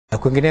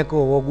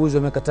Kwingineko, Waguzi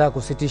wamekataa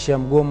kusitisha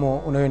mgomo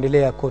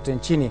unaoendelea kote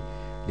nchini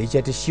licha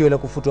ya tishio la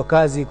kufutwa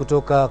kazi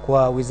kutoka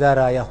kwa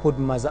wizara ya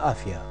huduma za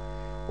afya.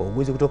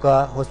 Wauguzi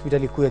kutoka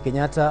hospitali kuu ya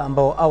Kenyatta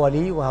ambao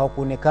awali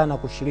hawakuonekana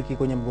kushiriki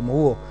kwenye mgomo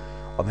huo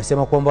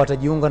wamesema kwamba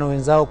watajiunga na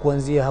wenzao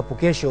kuanzia hapo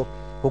kesho,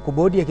 huku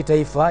bodi ya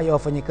kitaifa ya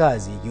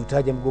wafanyikazi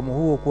ikiutaja mgomo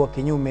huo kuwa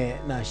kinyume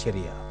na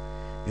sheria.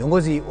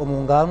 Viongozi wa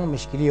muungano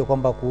wameshikilia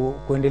kwamba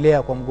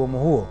kuendelea kwa mgomo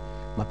huo.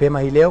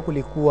 Mapema hii leo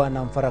kulikuwa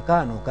na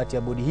mfarakano kati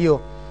ya bodi hiyo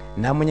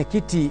na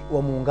mwenyekiti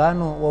wa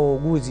muungano wa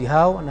wauguzi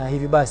hao, na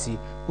hivi basi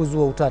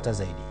kuzua utata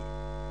zaidi.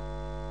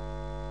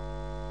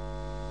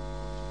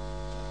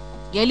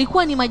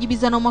 Yalikuwa ni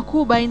majibizano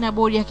makuu baina ya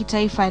bodi ya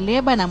kitaifa ya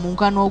leba na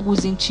muungano wa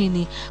wauguzi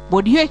nchini.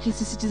 Bodi hiyo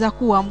ikisisitiza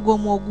kuwa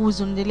mgomo wa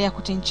wauguzi unaendelea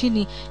kote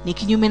nchini ni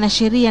kinyume na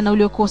sheria na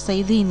uliokosa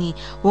idhini.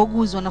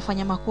 Wauguzi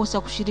wanafanya makosa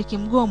ya kushiriki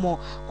mgomo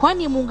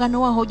kwani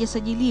muungano wao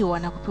hujasajiliwa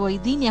na kupewa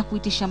idhini ya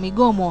kuitisha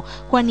migomo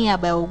kwa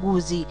niaba ya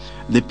wauguzi.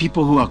 The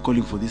people who are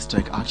calling for this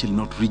strike are actually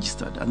not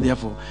registered, and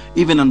therefore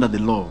even under the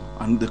law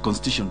and the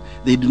constitution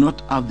they do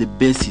not have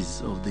the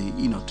basis of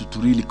the to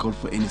really call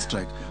for any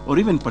strike or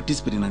even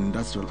participate in an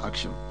industrial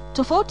action.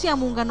 Tofauti ya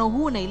muungano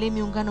huu na ile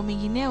miungano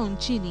mingineo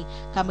nchini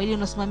kama ile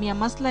inasimamia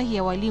maslahi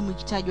ya walimu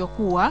ikitajwa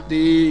kuwa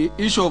the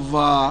issue of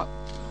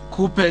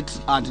Kupet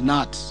and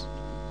Nat.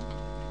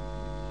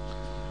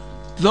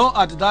 Though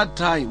at that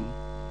time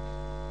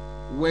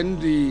when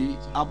the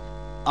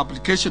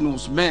application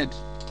was made,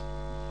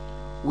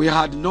 we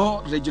had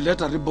no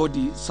regulatory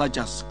body such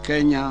as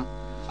Kenya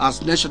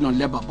as National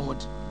Labor Board,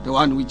 the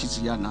one which is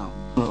here now.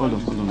 Hold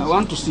on. I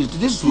want to sit.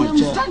 This is my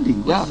chair.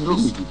 Standing. Yeah,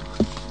 please.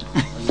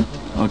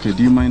 Okay,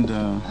 do you mind?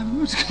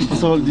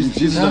 So this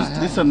is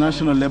a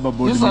National Labor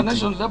Board. This is a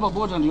National Labor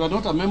Board and you are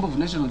not a member of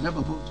National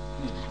Labor Board.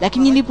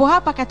 Lakini nilipo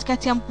hapa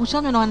katikati ya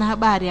mkutano na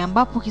wanahabari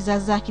ambapo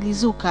kizaza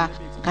kilizuka,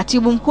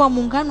 katibu mkuu wa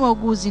muungano wa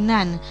wauguzi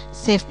NAN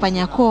Saif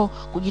Panyako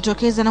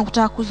kujitokeza na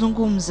kutaka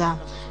kuzungumza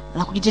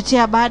na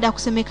kujitetea baada ya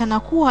kusemekana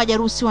kuwa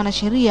hajaruhusiwa na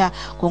sheria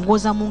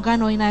kuongoza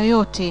muungano wa aina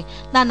yoyote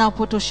na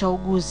anapotosha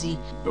wauguzi.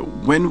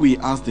 When we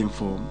asked them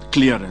for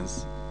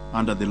clearance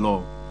under the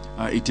law,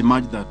 it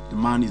emerged that the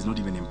man is not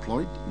even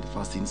employed in the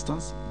first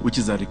instance, which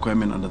is a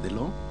requirement under the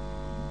law.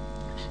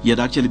 He had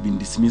actually been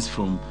dismissed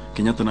from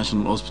Kenyatta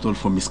National Hospital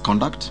for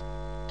misconduct.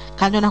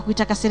 Kando na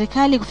kuitaka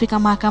serikali kufika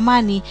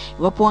mahakamani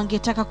iwapo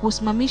wangetaka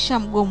kusimamisha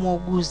mgomo wa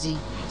wauguzi.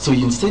 So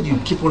instead you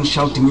keep on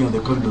shouting me on the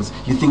corridors.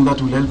 You think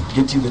that will help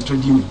get you the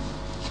trade union?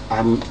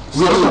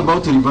 We are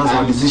about to reverse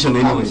our decision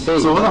anyway.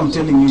 So what I'm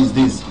telling you is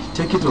this: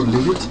 take it or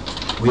leave it.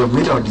 We have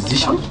made our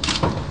decision.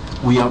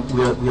 We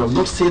have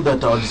not said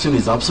that our decision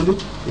is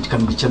absolute. It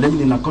can be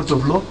challenged in a court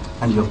of law,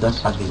 and you have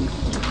that avenue.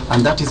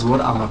 And that is what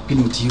I'm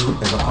appealing to you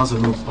as a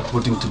person who is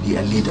purporting to be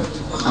a leader.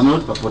 I'm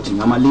not purporting,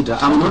 I'm a leader.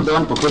 I'm not the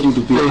one purporting to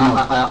be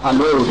a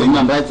lawyer of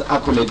human rights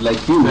accolade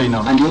like you.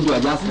 And yet you are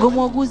just... Mgomo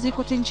wa wauguzi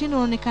kote nchini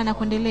unaonekana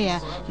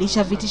kuendelea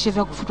licha vitisho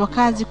vya kufutwa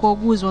kazi kwa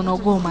wauguzi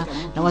wanaogoma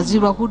na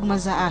waziri wa huduma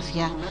za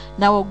afya.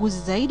 Na wauguzi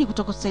zaidi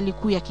kutoka hospitali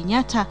kuu ya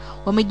Kenyatta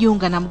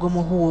wamejiunga na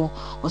mgomo huo.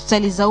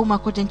 Hospitali za umma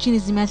kote nchini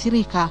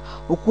zimeathirika,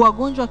 huku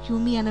wagonjwa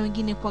wakiumia na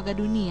wengine kuaga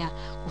dunia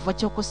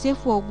kufuatia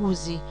ukosefu wa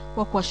wauguzi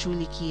wa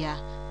kuwashughulikia.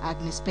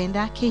 Agnes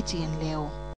Penda, KTN leo.